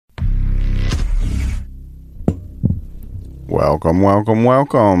Welcome, welcome,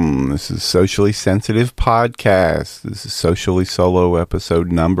 welcome. This is Socially Sensitive Podcast. This is Socially Solo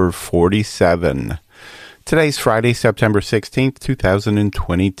episode number 47. Today's Friday, September 16th,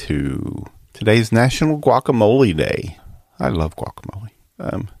 2022. Today's National Guacamole Day. I love guacamole.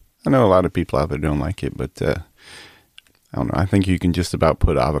 I know a lot of people out there don't like it, but I don't know. I think you can just about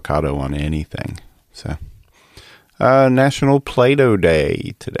put avocado on anything. So, National Play-Doh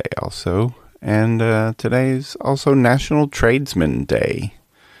Day today also. And today is also National Tradesman Day.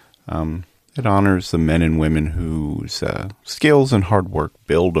 It honors the men and women whose skills and hard work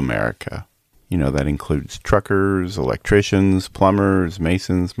build America. You know, that includes truckers, electricians, plumbers,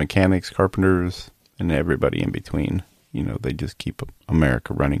 masons, mechanics, carpenters, and everybody in between. You know, they just keep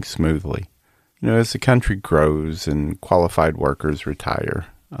America running smoothly. You know, as the country grows and qualified workers retire,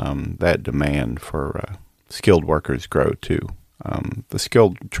 that demand for skilled workers grow too. The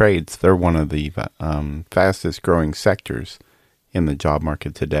skilled trades, they're one of the fastest growing sectors in the job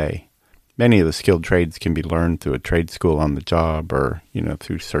market today. Many of the skilled trades can be learned through a trade school on the job or, you know,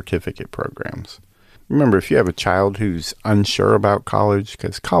 through certificate programs. Remember, if you have a child who's unsure about college,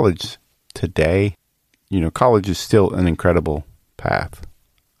 because college today, you know, college is still an incredible path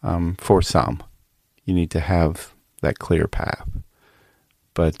for some. You need to have that clear path.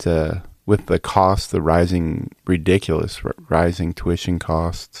 But with the cost, the ridiculous rising tuition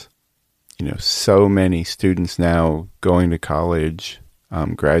costs, you know, so many students now going to college,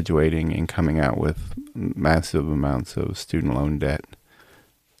 graduating and coming out with massive amounts of student loan debt.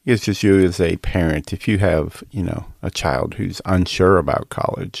 It's just you as a parent, if you have, you know, a child who's unsure about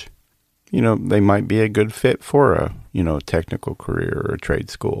college, you know, they might be a good fit for a, you know, technical career or a trade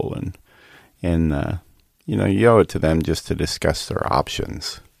school. And you know, you owe it to them just to discuss their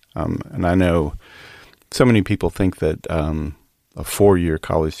options. And I know so many people think that a 4-year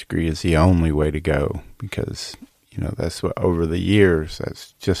college degree is the only way to go because, you know, that's what over the years,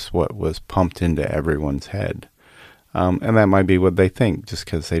 that's just what was pumped into everyone's head. And that might be what they think just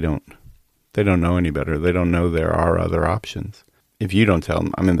because they don't know any better. They don't know there are other options. If you don't tell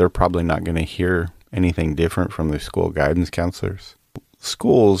them, I mean, they're probably not going to hear anything different from their school guidance counselors.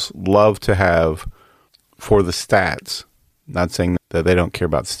 Schools love to have, for the stats, not saying that they don't care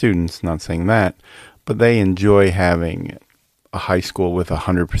about students, not saying that, but they enjoy having a high school with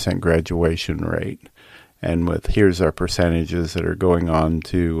 100% graduation rate. And with here's our percentages that are going on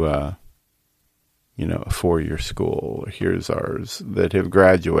to, you know, a 4-year school. Here's ours that have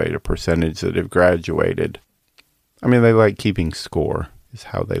graduated, a percentage that have graduated. I mean, they like keeping score is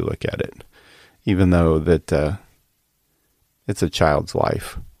how they look at it, even though that it's a child's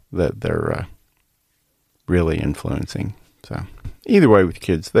life that they're really influencing. So either way with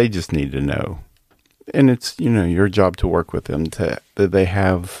kids, they just need to know. And it's, you know, your job to work with them that they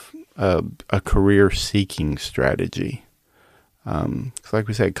have a career-seeking strategy. Like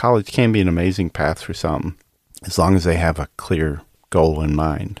we said, college can be an amazing path for some as long as they have a clear goal in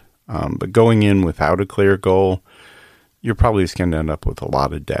mind. But going in without a clear goal, you're probably just going to end up with a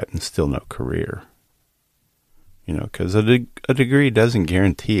lot of debt and still no career. You know, because a degree doesn't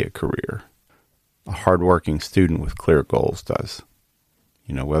guarantee a career. A hardworking student with clear goals does.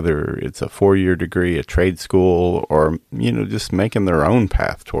 You know, whether it's a 4-year degree, a trade school, or, you know, just making their own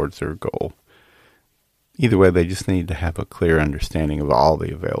path towards their goal. Either way, they just need to have a clear understanding of all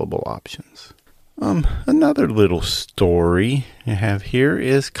the available options. Another little story I have here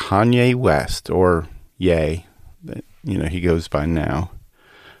is Kanye West, or Ye, that, you know, he goes by now.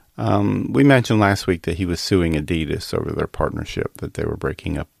 We mentioned last week that he was suing Adidas over their partnership, that they were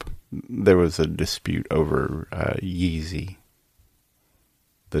breaking up. There was a dispute over Yeezy,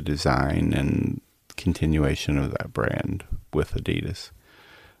 the design and continuation of that brand with Adidas.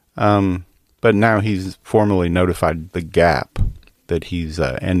 But now he's formally notified the Gap that he's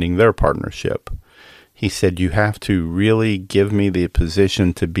ending their partnership. He said, you have to really give me the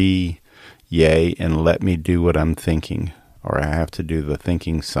position to be Ye and let me do what I'm thinking, or I have to do the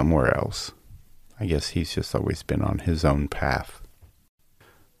thinking somewhere else. I guess he's just always been on his own path.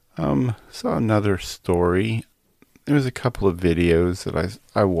 Saw another story. There was a couple of videos that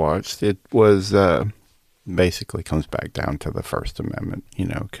I watched. It was, basically comes back down to the First Amendment, you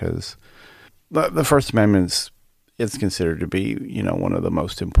know, because the First Amendment it's considered to be, you know, one of the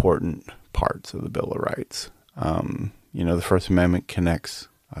most important parts of the Bill of Rights. You know, the First Amendment connects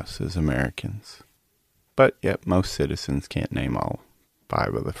us as Americans. But yet most citizens can't name all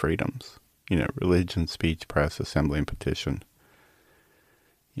 5 of the freedoms. You know, religion, speech, press, assembly, and petition.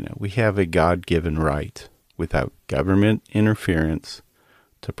 You know, we have a God-given right without government interference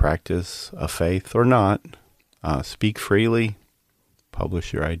to practice a faith or not, speak freely,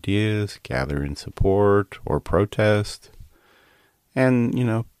 publish your ideas, gather in support or protest,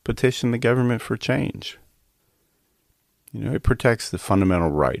 and, petition the government for change. It protects the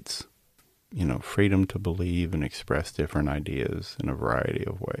fundamental rights, freedom to believe and express different ideas in a variety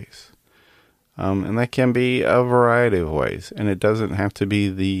of ways. And that can be a variety of ways, and it doesn't have to be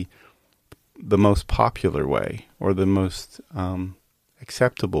the most popular way or the most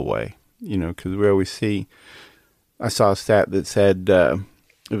acceptable way, because we always see, I saw a stat that said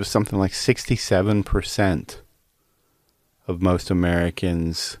it was something like 67% of most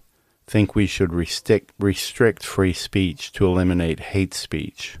Americans think we should restrict free speech to eliminate hate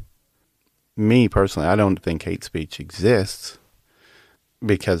speech. Me, personally, I don't think hate speech exists,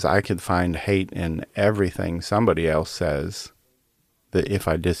 because I could find hate in everything somebody else says that if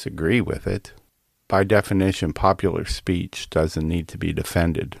I disagree with it. By definition, popular speech doesn't need to be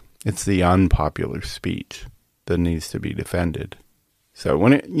defended. It's the unpopular speech that needs to be defended. So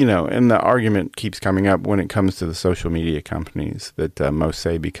when it, and the argument keeps coming up when it comes to the social media companies that most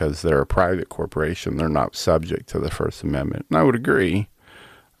say because they're a private corporation, they're not subject to the First Amendment. And I would agree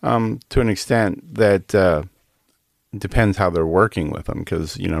to an extent that depends how they're working with them,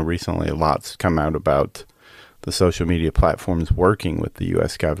 because, recently a lot's come out about the social media platforms working with the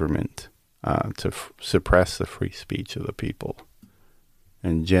U.S. government to suppress the free speech of the people.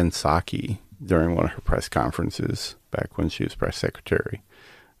 And Jen Psaki, during one of her press conferences back when she was press secretary,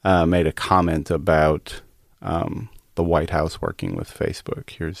 made a comment about the White House working with Facebook.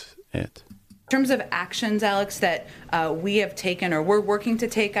 Here's it. In terms of actions, Alex, that we have taken, or we're working to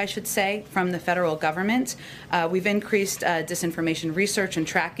take, I should say, from the federal government, we've increased disinformation research and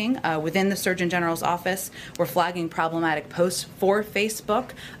tracking within the Surgeon General's office. We're flagging problematic posts for Facebook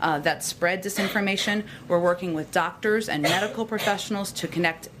that spread disinformation. We're working with doctors and medical professionals to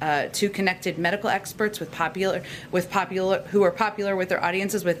connect to connected medical experts who are popular with their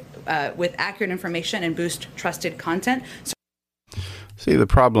audiences with accurate information and boost trusted content. See, the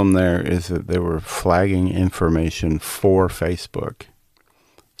problem there is that they were flagging information for Facebook.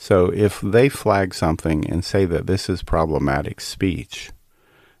 So if they flag something and say that this is problematic speech,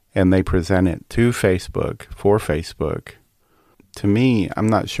 and they present it to Facebook, for Facebook, to me, I'm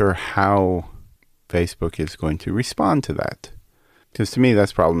not sure how Facebook is going to respond to that. Because to me,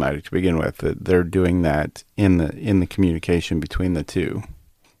 that's problematic to begin with, that they're doing that in the communication between the two.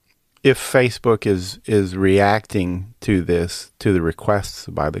 If Facebook is reacting to this, to the requests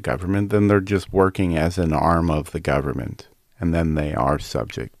by the government, then they're just working as an arm of the government, and then they are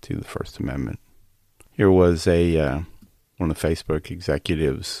subject to the First Amendment. Here was one of the Facebook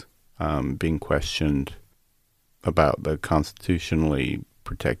executives being questioned about the constitutionally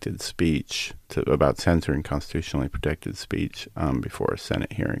protected speech, about censoring constitutionally protected speech before a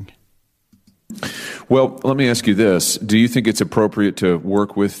Senate hearing. Well, let me ask you this. Do you think it's appropriate to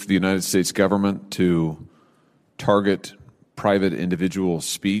work with the United States government to target private individual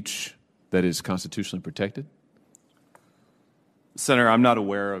speech that is constitutionally protected? Senator, I'm not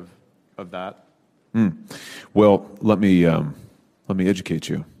aware of that. Well, let me educate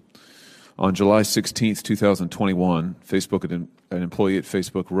you. On July 16th, 2021, an employee at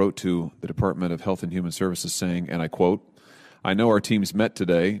Facebook wrote to the Department of Health and Human Services saying, and I quote, "I know our teams met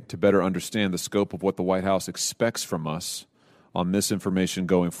today to better understand the scope of what the White House expects from us on misinformation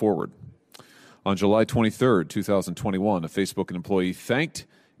going forward." On July 23rd, 2021, a Facebook employee thanked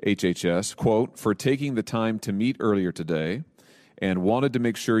HHS, quote, "for taking the time to meet earlier today and wanted to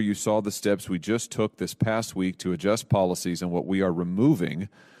make sure you saw the steps we just took this past week to adjust policies and what we are removing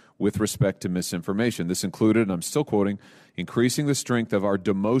with respect to misinformation. This included," and I'm still quoting, "increasing the strength of our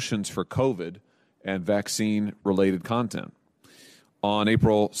demotions for COVID and vaccine-related content." On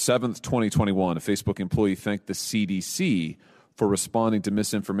April 7th, 2021, a Facebook employee thanked the CDC for responding to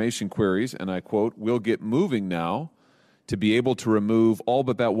misinformation queries, and I quote, "We'll get moving now to be able to remove all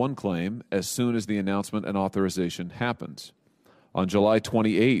but that one claim as soon as the announcement and authorization happens." On July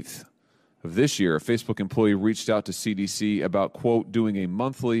 28th of this year, a Facebook employee reached out to CDC about, quote, "doing a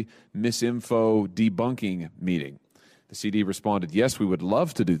monthly misinfo debunking meeting." The CD responded, "Yes, we would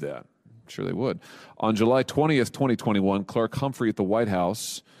love to do that." Sure they would. On July 20th, 2021, Clark Humphrey at the White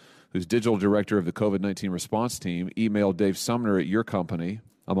House, who's digital director of the COVID-19 response team, emailed Dave Sumner at your company,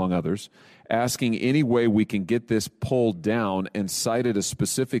 among others, asking any way we can get this pulled down, and cited a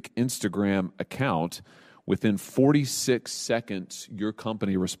specific Instagram account. Within 46 seconds, your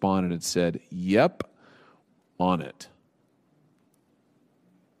company responded and said, "Yep, on it."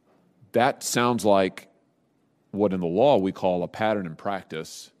 That sounds like what in the law we call a pattern and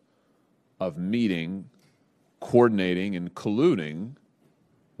practice of meeting, coordinating, and colluding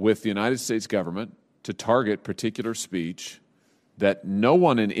with the United States government to target particular speech that no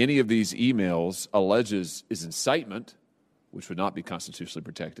one in any of these emails alleges is incitement which would not be constitutionally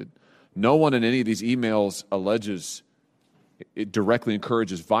protected. No one in any of these emails alleges it directly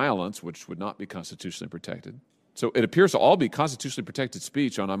encourages violence, which would not be constitutionally protected. So it appears to all be constitutionally protected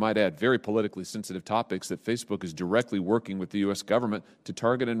speech on, I might add, very politically sensitive topics that Facebook is directly working with the U.S. government to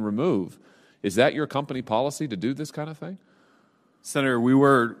target and remove. Is that your company policy to do this kind of thing? Senator, we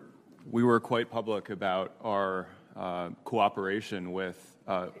were quite public about our cooperation with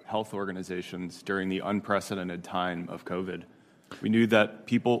health organizations during the unprecedented time of COVID. We knew that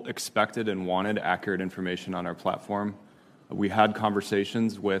people expected and wanted accurate information on our platform. We had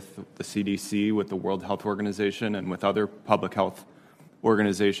conversations with the CDC, with the World Health Organization, and with other public health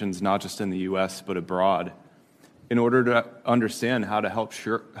organizations, not just in the U.S., but abroad, in order to understand how to help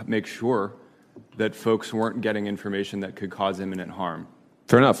make sure that folks weren't getting information that could cause imminent harm.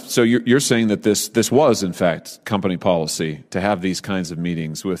 Fair enough. So you're saying that this was, in fact, company policy to have these kinds of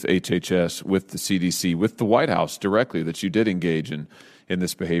meetings with HHS, with the CDC, with the White House directly, that you did engage in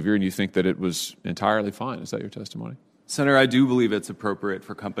this behavior, and you think that it was entirely fine. Is that your testimony? Senator, I do believe it's appropriate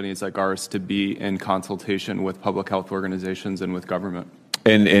for companies like ours to be in consultation with public health organizations and with government.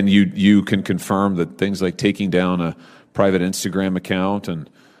 And you can confirm that things like taking down a private Instagram account and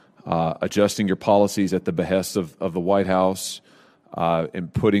adjusting your policies at the behest of the White House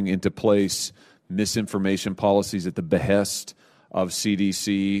and putting into place misinformation policies at the behest of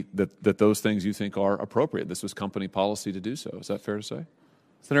CDC, that those things you think are appropriate. This was company policy to do so. Is that fair to say?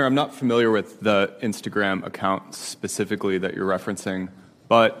 Senator, I'm not familiar with the Instagram account specifically that you're referencing,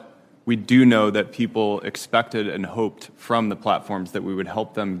 but we do know that people expected and hoped from the platforms that we would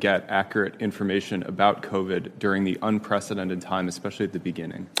help them get accurate information about COVID during the unprecedented time, especially at the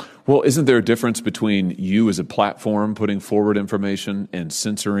beginning. Well, isn't there a difference between you as a platform putting forward information and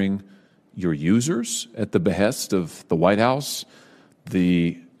censoring your users at the behest of the White House,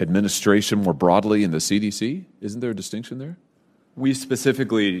 the administration more broadly, and the CDC? Isn't there a distinction there? We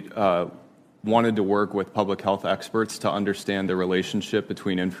specifically wanted to work with public health experts to understand the relationship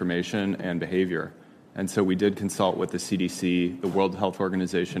between information and behavior. And so we did consult with the CDC, the World Health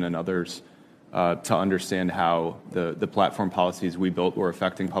Organization, and others to understand how the platform policies we built were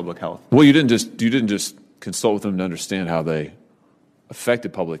affecting public health. Well, you didn't just consult with them to understand how they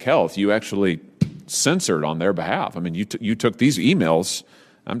affected public health. You actually censored on their behalf. I mean, you took these emails,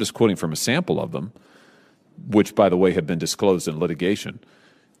 I'm just quoting from a sample of them, which, by the way, have been disclosed in litigation.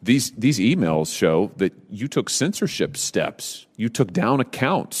 These emails show that you took censorship steps. You took down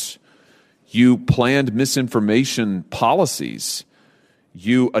accounts. You planned misinformation policies.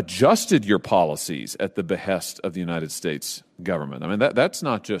 You adjusted your policies at the behest of the United States government. I mean, that's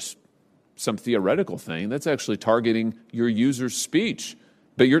not just some theoretical thing. That's actually targeting your users' speech.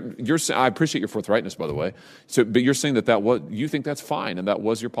 But I appreciate your forthrightness, by the way. But you're saying you think that's fine, and that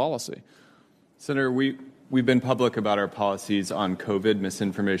was your policy. Senator, we've been public about our policies on COVID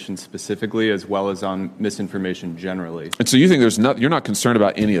misinformation specifically, as well as on misinformation generally. And so you think you're not concerned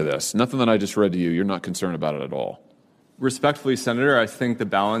about any of this? Nothing that I just read to you, you're not concerned about it at all? Respectfully, Senator, I think the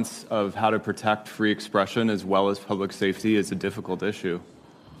balance of how to protect free expression as well as public safety is a difficult issue.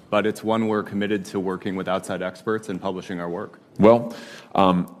 But it's one we're committed to working with outside experts and publishing our work. Well,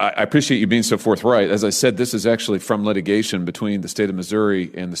 I appreciate you being so forthright. As I said, this is actually from litigation between the state of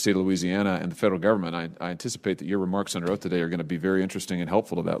Missouri and the state of Louisiana and the federal government. I anticipate that your remarks under oath today are going to be very interesting and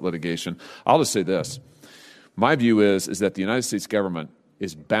helpful to that litigation. I'll just say this. My view is that the United States government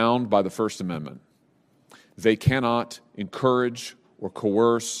is bound by the First Amendment. They cannot encourage or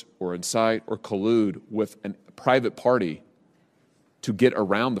coerce or incite or collude with a private party to get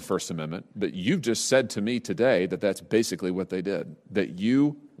around the First Amendment. But you've just said to me today that that's basically what they did, that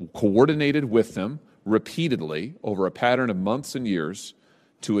you coordinated with them repeatedly over a pattern of months and years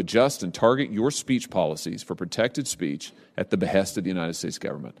to adjust and target your speech policies for protected speech at the behest of the United States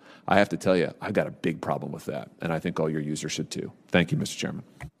government. I have to tell you, I've got a big problem with that, and I think all your users should too. Thank you, Mr. Chairman.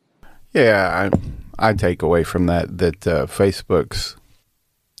 Yeah, I take away from that Facebook's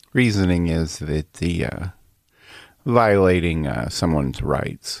reasoning is that the violating someone's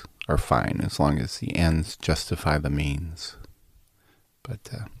rights are fine as long as the ends justify the means. But,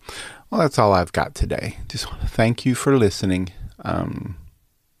 well, that's all I've got today. Just want to thank you for listening, and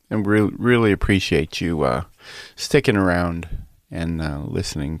really appreciate you sticking around and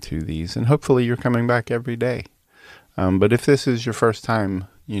listening to these. And hopefully you're coming back every day. But if this is your first time,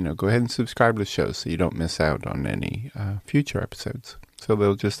 go ahead and subscribe to the show so you don't miss out on any future episodes. So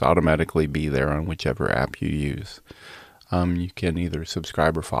they'll just automatically be there on whichever app you use. You can either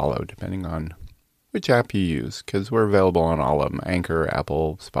subscribe or follow, depending on which app you use, because we're available on all of them: Anchor,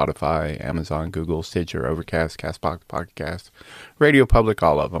 Apple, Spotify, Amazon, Google, Stitcher, Overcast, CastBox, Podcast, Radio Public,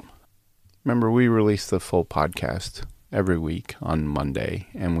 all of them. Remember, we release the full podcast every week on Monday,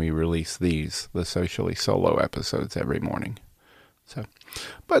 and we release these, the Socially Solo episodes, every morning.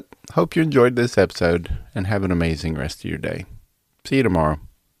 But hope you enjoyed this episode, and have an amazing rest of your day. See you tomorrow.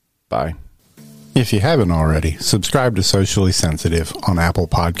 Bye. If you haven't already, subscribe to Socially Sensitive on Apple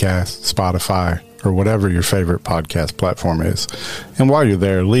Podcasts, Spotify, or whatever your favorite podcast platform is. And while you're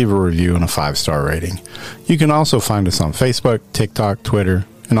there, leave a review and a 5-star rating. You can also find us on Facebook, TikTok, Twitter,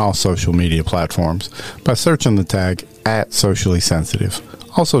 and all social media platforms by searching the tag @SociallySensitive.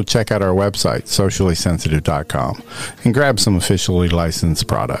 Also, check out our website, sociallysensitive.com, and grab some officially licensed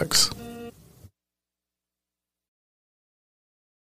products.